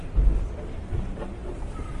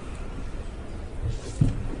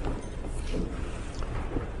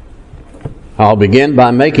I'll begin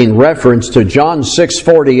by making reference to John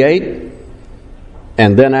 6:48,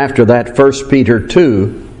 and then after that 1 Peter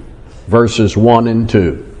 2, verses 1 and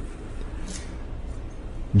 2.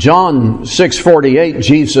 John 6:48,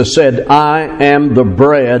 Jesus said, "I am the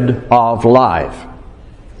bread of life."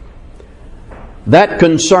 That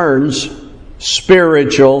concerns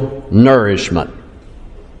spiritual nourishment.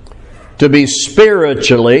 To be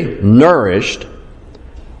spiritually nourished,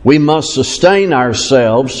 we must sustain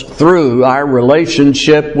ourselves through our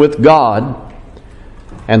relationship with God,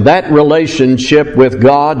 and that relationship with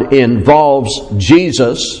God involves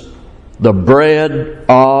Jesus, the bread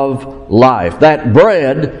of life. That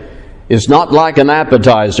bread is not like an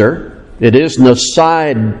appetizer. It isn't a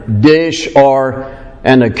side dish or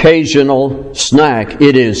an occasional snack.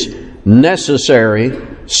 It is necessary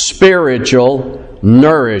spiritual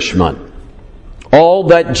nourishment. All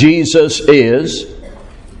that Jesus is,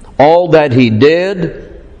 all that He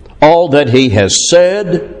did, all that He has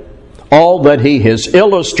said, all that He has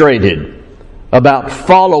illustrated about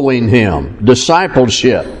following Him,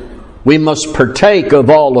 discipleship, we must partake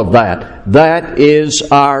of all of that. That is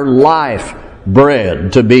our life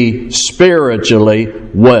bread, to be spiritually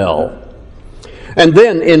well. And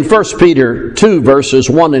then in 1 Peter 2, verses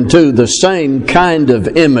 1 and 2, the same kind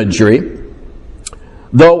of imagery,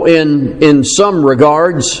 though in some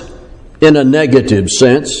regards in a negative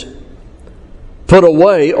sense. Put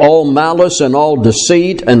away all malice and all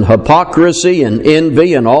deceit and hypocrisy and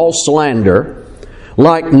envy and all slander.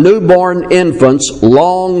 Like newborn infants,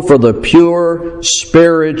 long for the pure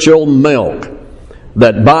spiritual milk,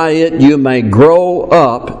 that by it you may grow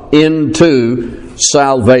up into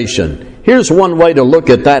salvation. Here's one way to look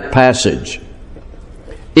at that passage.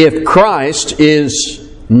 If Christ is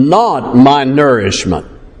not my nourishment,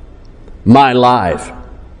 my life,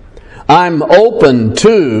 I'm open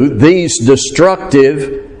to these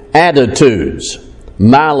destructive attitudes: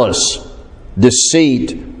 malice,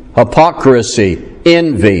 deceit, hypocrisy,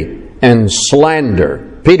 envy, and slander.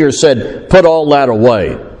 Peter said, put all that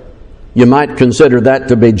away. You might consider that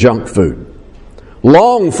to be junk food.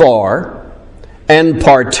 Long for and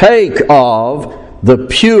partake of the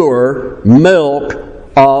pure milk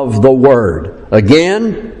of the Word.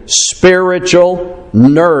 Again, spiritual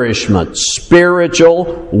nourishment,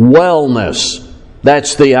 spiritual wellness.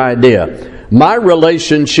 That's the idea. My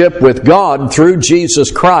relationship with God through Jesus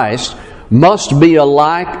Christ must be a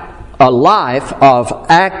life of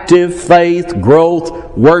active faith,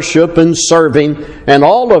 growth, worship, and serving, and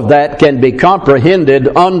all of that can be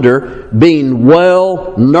comprehended under being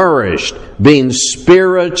well nourished, being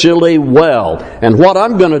spiritually well. And what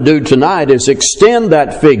I'm going to do tonight is extend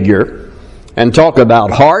that figure and talk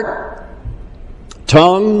about heart,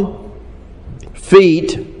 tongue,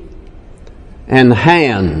 feet, and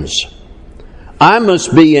hands. I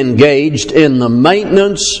must be engaged in the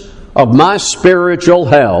maintenance of my spiritual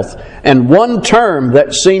health, and one term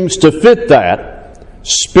that seems to fit that,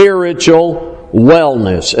 spiritual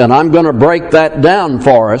wellness. And I'm going to break that down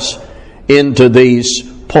for us into these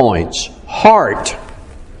points. Heart.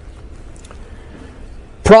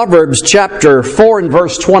 Proverbs chapter 4 and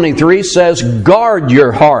verse 23 says, "Guard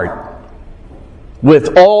your heart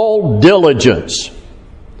with all diligence,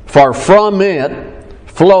 for from it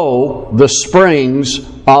flow the springs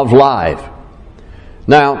of life."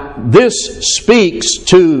 Now, this speaks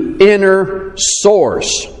to inner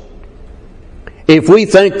source. If we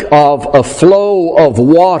think of a flow of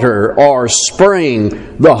water or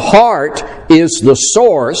spring, the heart is the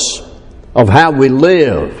source of how we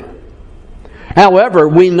live. However,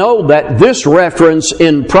 we know that this reference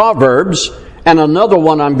in Proverbs, and another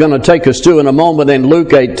one I'm going to take us to in a moment in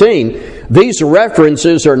Luke 18, these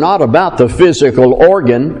references are not about the physical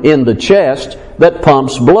organ in the chest that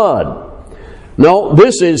pumps blood. No,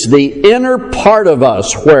 this is the inner part of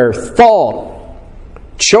us where thought,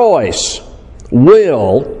 choice,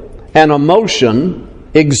 will, and emotion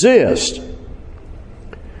exist.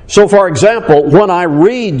 So, for example, when I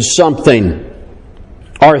read something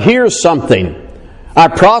or hear something, I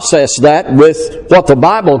process that with what the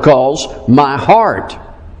Bible calls my heart.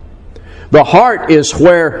 The heart is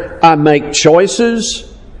where I make choices.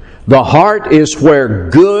 The heart is where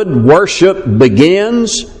good worship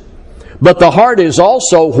begins. But the heart is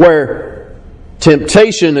also where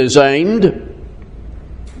temptation is aimed,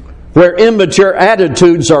 where immature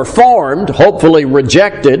attitudes are formed, hopefully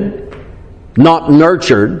rejected, not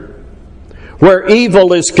nurtured, where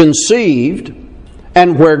evil is conceived,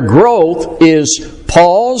 and where growth is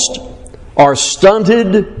paused or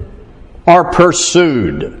stunted or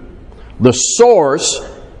pursued. The source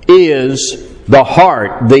is the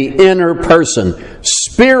heart, the inner person.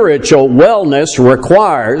 Spiritual wellness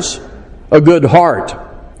requires a good heart,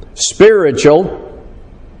 spiritual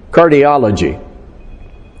cardiology.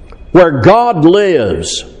 Where God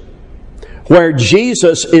lives, where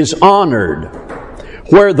Jesus is honored,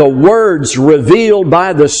 where the words revealed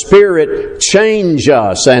by the Spirit change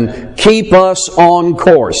us and keep us on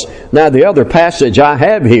course. Now, the other passage I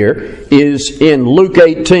have here is in Luke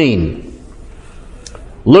 18.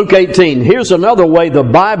 Luke 18. Here's another way the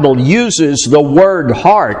Bible uses the word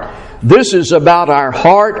heart. This is about our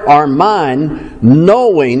heart, our mind,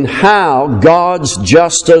 knowing how God's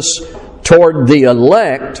justice toward the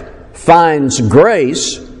elect finds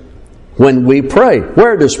grace when we pray.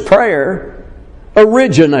 Where does prayer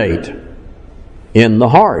originate? In the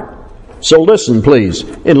heart. So listen, please,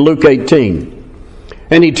 in Luke 18.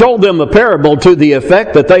 And he told them a parable to the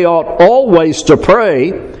effect that they ought always to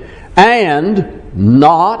pray and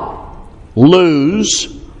not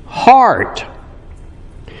lose heart.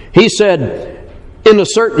 He said, in a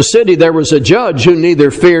certain city there was a judge who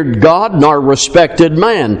neither feared God nor respected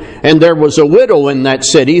man. And there was a widow in that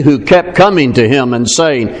city who kept coming to him and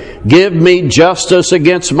saying, "Give me justice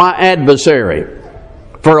against my adversary."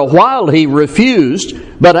 For a while he refused,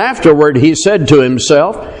 but afterward he said to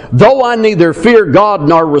himself, "Though I neither fear God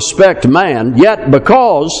nor respect man, yet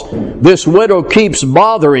because this widow keeps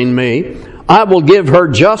bothering me, I will give her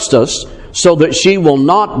justice so that she will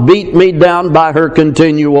not beat me down by her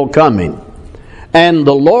continual coming." And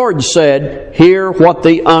the Lord said, "Hear what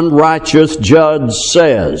the unrighteous judge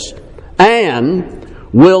says. And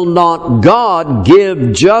will not God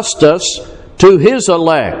give justice to his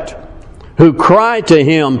elect, who cry to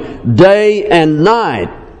him day and night?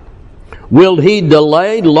 Will he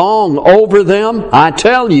delay long over them? I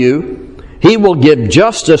tell you, he will give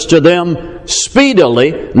justice to them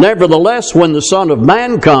speedily. Nevertheless, when the Son of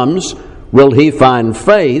Man comes, will he find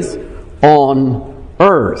faith on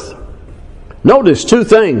earth?" Notice two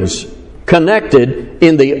things connected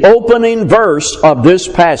in the opening verse of this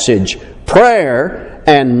passage: prayer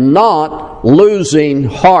and not losing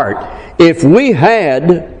heart. If we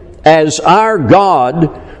had as our God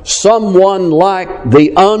someone like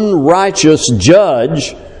the unrighteous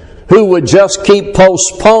judge who would just keep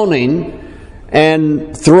postponing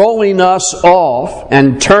and throwing us off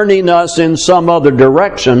and turning us in some other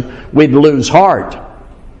direction, we'd lose heart.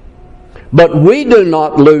 But we do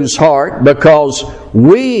not lose heart because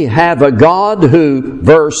we have a God who,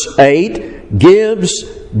 verse 8, gives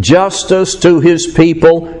justice to his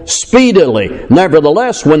people speedily.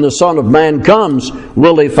 Nevertheless, when the Son of Man comes,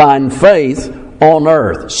 will he find faith on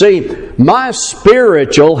earth? See, my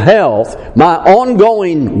spiritual health, my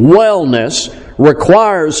ongoing wellness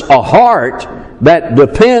requires a heart that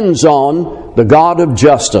depends on the God of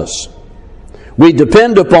justice. We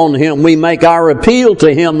depend upon him. We make our appeal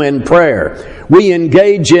to him in prayer. We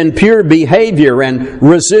engage in pure behavior and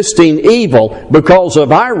resisting evil because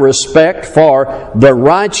of our respect for the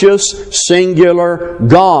righteous, singular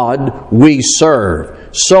God we serve.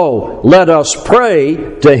 So let us pray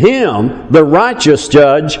to him, the righteous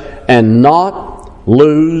judge, and not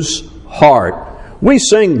lose heart. We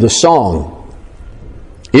sing the song,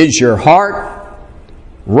 "Is your heart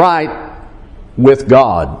right with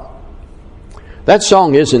God?" That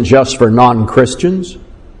song isn't just for non-Christians.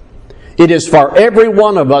 It is for every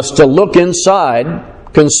one of us to look inside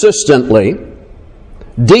consistently,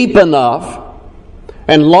 deep enough,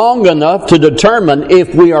 and long enough to determine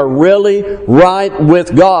if we are really right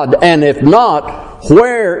with God. And if not,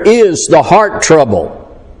 where is the heart trouble?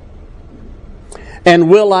 And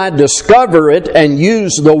will I discover it and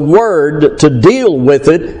use the Word to deal with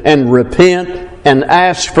it and repent and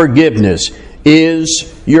ask forgiveness?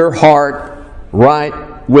 Is your heart right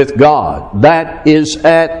with God? That is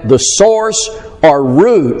at the source or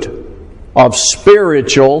root of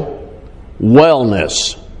spiritual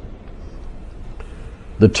wellness.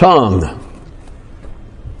 The tongue.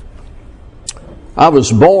 I was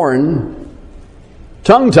born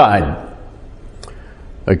tongue-tied.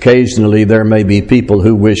 Occasionally there may be people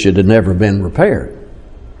who wish it had never been repaired.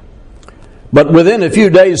 But within a few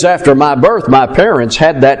days after my birth, my parents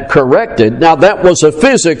had that corrected. Now that was a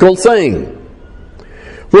physical thing.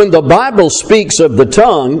 When the Bible speaks of the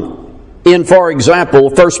tongue, in, for example,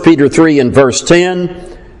 1 Peter 3 and verse 10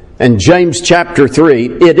 and James chapter 3,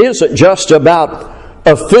 it isn't just about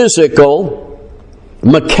a physical,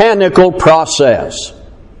 mechanical process.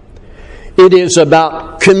 It is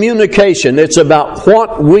about communication. It's about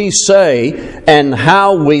what we say and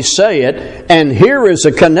how we say it. And here is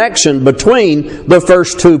a connection between the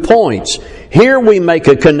first 2 points. Here we make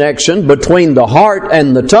a connection between the heart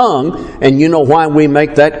and the tongue. And you know why we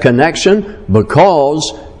make that connection?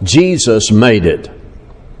 Because Jesus made it.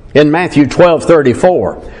 In Matthew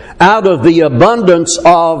 12:34, Out of the abundance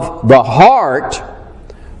of the heart,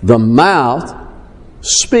 the mouth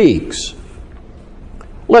speaks.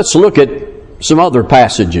 Let's look at some other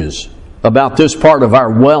passages about this part of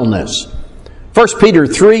our wellness. 1 Peter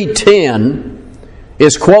 3:10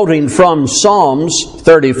 is quoting from Psalms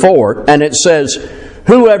 34, and it says,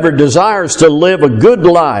 "Whoever desires to live a good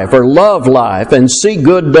life or love life and see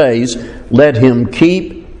good days, let him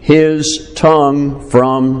keep his tongue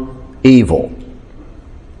from evil."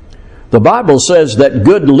 The Bible says that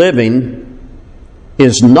good living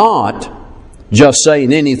is not just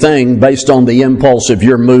saying anything based on the impulse of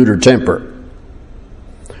your mood or temper.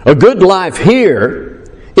 A good life here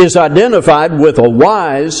is identified with a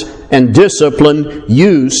wise and disciplined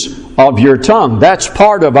use of your tongue. That's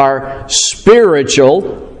part of our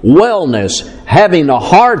spiritual wellness, having a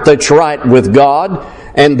heart that's right with God,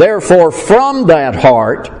 and therefore from that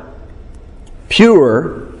heart,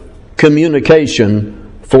 pure communication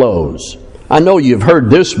flows. I know you've heard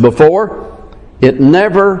this before. It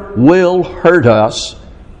never will hurt us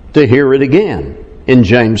to hear it again in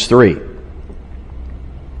James 3.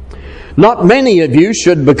 Not many of you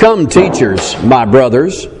should become teachers, my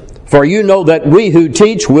brothers, for you know that we who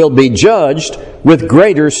teach will be judged with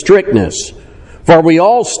greater strictness. For we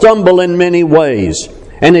all stumble in many ways,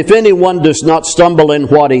 and if anyone does not stumble in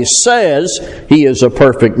what he says, he is a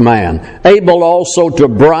perfect man, able also to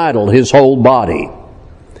bridle his whole body.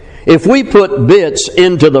 If we put bits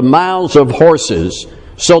into the mouths of horses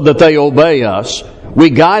so that they obey us,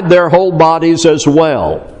 we guide their whole bodies as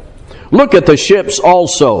well. Look at the ships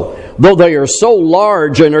also. Though they are so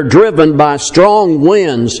large and are driven by strong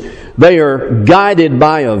winds, they are guided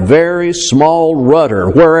by a very small rudder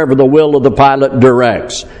wherever the will of the pilot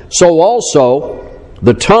directs. So also,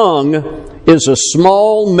 the tongue is a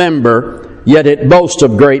small member, yet it boasts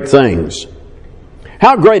of great things.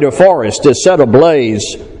 How great a forest is set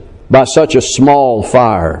ablaze by such a small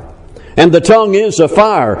fire. And the tongue is a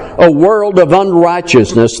fire, a world of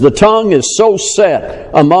unrighteousness. The tongue is so set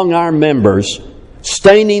among our members,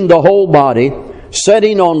 staining the whole body,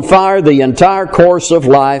 setting on fire the entire course of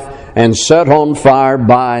life, and set on fire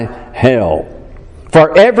by hell.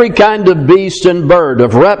 For every kind of beast and bird,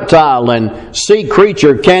 of reptile and sea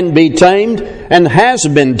creature can be tamed and has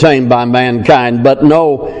been tamed by mankind, but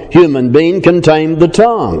no human being can tame the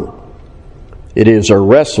tongue. It is a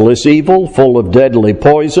restless evil, full of deadly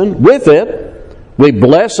poison. With it, we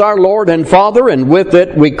bless our Lord and Father, and with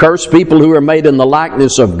it we curse people who are made in the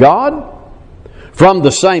likeness of God. From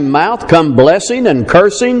the same mouth come blessing and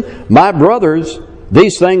cursing. My brothers,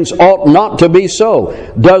 these things ought not to be so.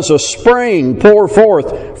 Does a spring pour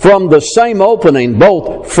forth from the same opening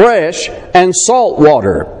both fresh and salt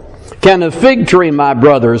water? Can a fig tree, my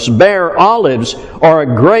brothers, bear olives, or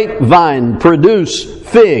a grapevine produce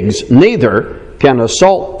figs? Neither can a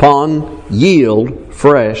salt pond yield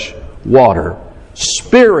fresh water.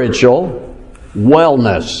 Spiritual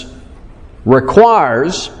wellness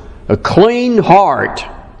requires a clean heart,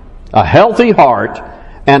 a healthy heart,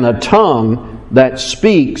 and a tongue that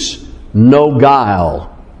speaks no guile.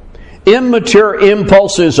 Immature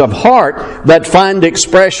impulses of heart that find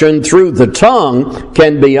expression through the tongue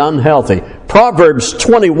can be unhealthy. Proverbs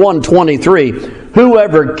 21:23,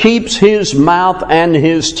 whoever keeps his mouth and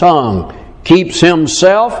his tongue keeps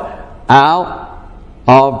himself out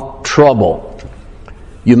of trouble.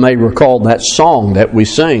 You may recall that song that we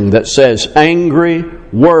sing that says, angry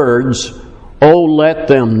words, oh, let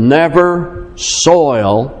them never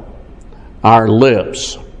soil our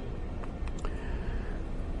lips.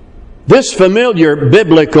 This familiar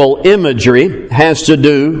biblical imagery has to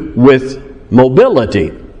do with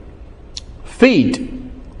mobility. Feet,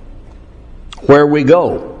 where we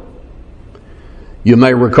go. You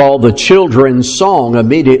may recall the children's song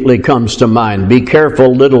immediately comes to mind. Be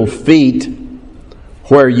careful, little feet,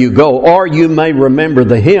 where you go. Or you may remember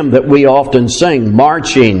the hymn that we often sing,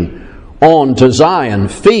 Marching on to Zion.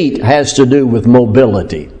 Feet has to do with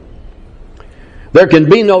mobility. There can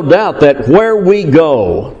be no doubt that where we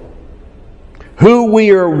go, who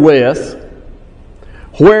we are with,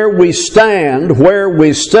 where we stand, where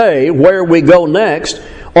we stay, where we go next,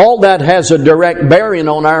 all that has a direct bearing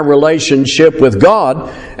on our relationship with God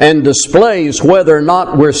and displays whether or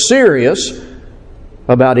not we're serious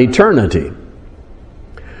about eternity.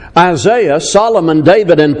 Isaiah, Solomon,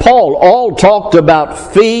 David, and Paul all talked about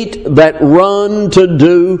feet that run to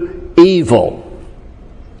do evil.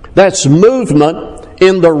 That's movement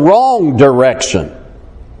in the wrong direction.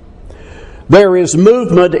 There is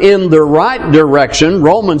movement in the right direction.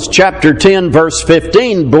 Romans chapter 10, verse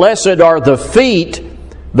 15, blessed are the feet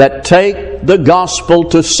that take the gospel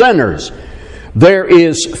to sinners. There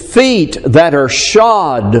is feet that are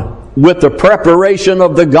shod with the preparation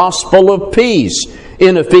of the gospel of peace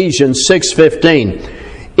in Ephesians 6:15.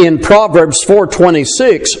 In Proverbs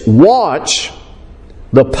 4:26, watch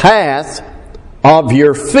the path of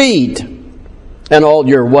your feet, and all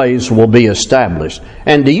your ways will be established.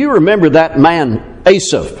 And do you remember that man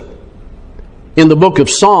Asaph in the book of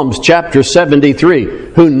Psalms chapter 73,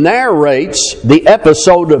 who narrates the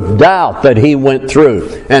episode of doubt that he went through?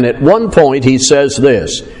 And at one point he says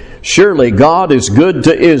this, surely God is good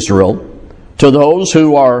to Israel, to those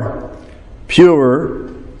who are pure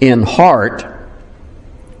in heart.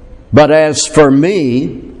 But as for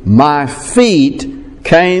me, my feet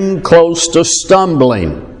came close to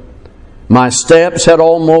stumbling. My steps had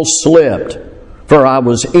almost slipped, for I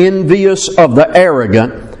was envious of the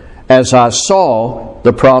arrogant as I saw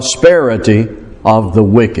the prosperity of the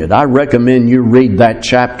wicked. I recommend you read that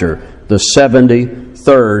chapter, the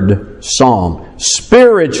 73rd Psalm.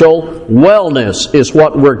 Spiritual wellness is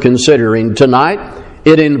what we're considering tonight.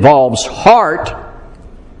 It involves heart,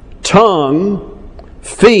 tongue,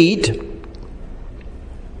 feet,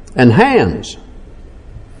 and hands.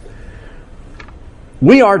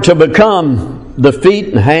 We are to become the feet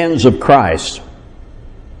and hands of Christ,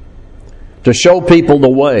 to show people the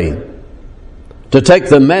way, to take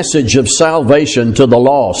the message of salvation to the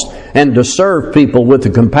lost, and to serve people with the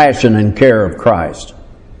compassion and care of Christ.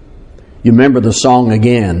 You remember the song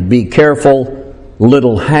again, be careful,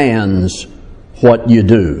 little hands, what you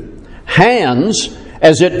do. Hands,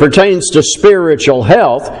 as it pertains to spiritual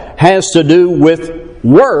health, has to do with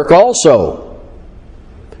work also.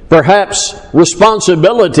 Perhaps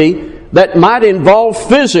responsibility that might involve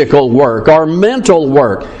physical work or mental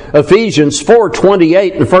work. Ephesians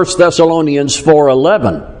 4:28 and 1 Thessalonians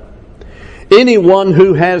 4:11. Anyone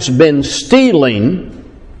who has been stealing,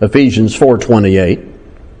 Ephesians 4:28,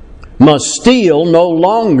 must steal no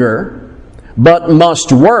longer, but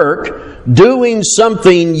must work, doing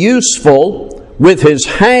something useful with his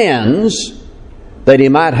hands, that he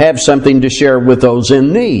might have something to share with those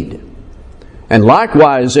in need. And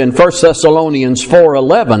likewise in 1 Thessalonians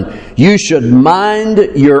 4:11, you should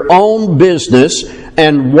mind your own business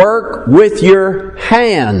and work with your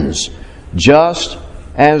hands, just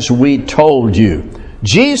as we told you.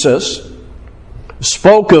 Jesus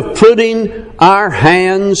spoke of putting our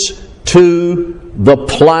hands to the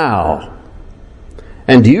plow.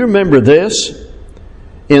 And do you remember this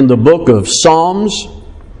in the book of Psalms?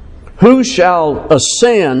 Who shall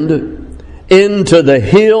ascend into the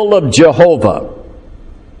hill of Jehovah?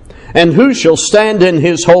 And who shall stand in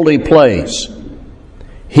his holy place?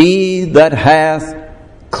 He that hath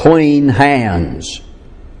clean hands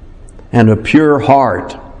and a pure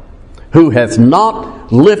heart, who hath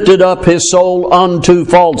not lifted up his soul unto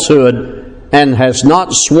falsehood, and has not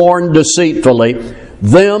sworn deceitfully,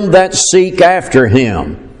 them that seek after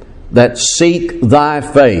him, that seek thy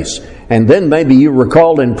face. And then maybe you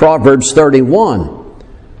recall in Proverbs 31,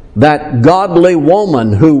 that godly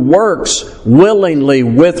woman who works willingly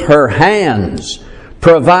with her hands,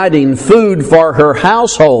 providing food for her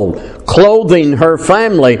household, clothing her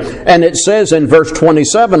family. And it says in verse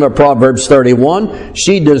 27 of Proverbs 31,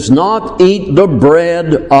 she does not eat the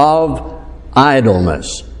bread of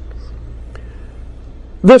idleness.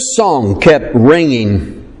 This song kept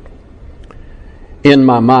ringing in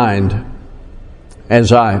my mind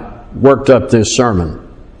as I worked up this sermon.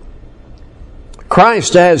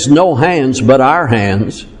 Christ has no hands but our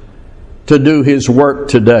hands to do his work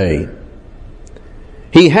today.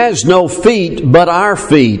 He has no feet but our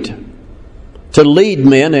feet to lead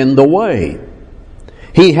men in the way.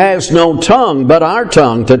 He has no tongue but our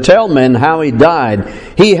tongue to tell men how he died.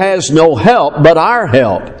 He has no help but our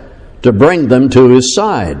help to bring them to his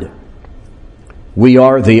side. We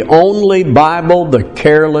are the only Bible the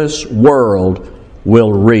careless world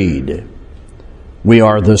will read. We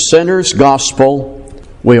are the sinner's gospel.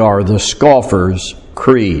 We are the scoffer's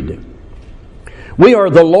creed. We are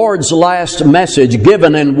the Lord's last message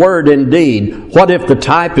given in word and deed. What if the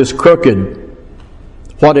type is crooked?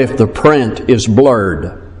 What if the print is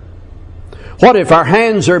blurred? What if our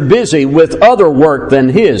hands are busy with other work than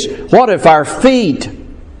his? What if our feet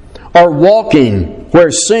are walking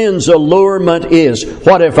where sin's allurement is?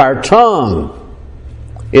 What if our tongue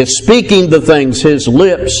is speaking the things his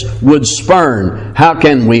lips would spurn? How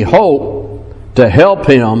can we hope to help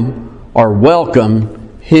him or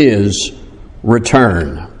welcome his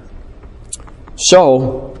return?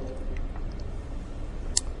 So,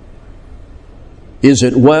 is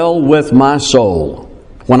it well with my soul?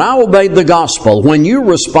 When I obeyed the gospel, when you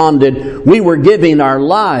responded, we were giving our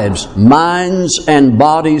lives, minds, and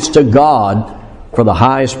bodies to God for the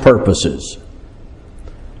highest purposes.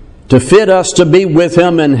 to fit us to be with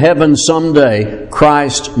Him in heaven someday,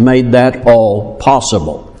 Christ made that all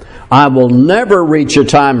possible. I will never reach a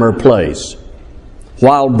time or place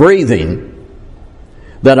while breathing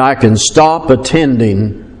that I can stop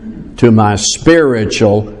attending to my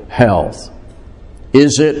spiritual health.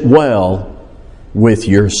 Is it well with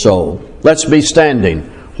your soul? Let's be standing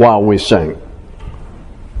while we sing.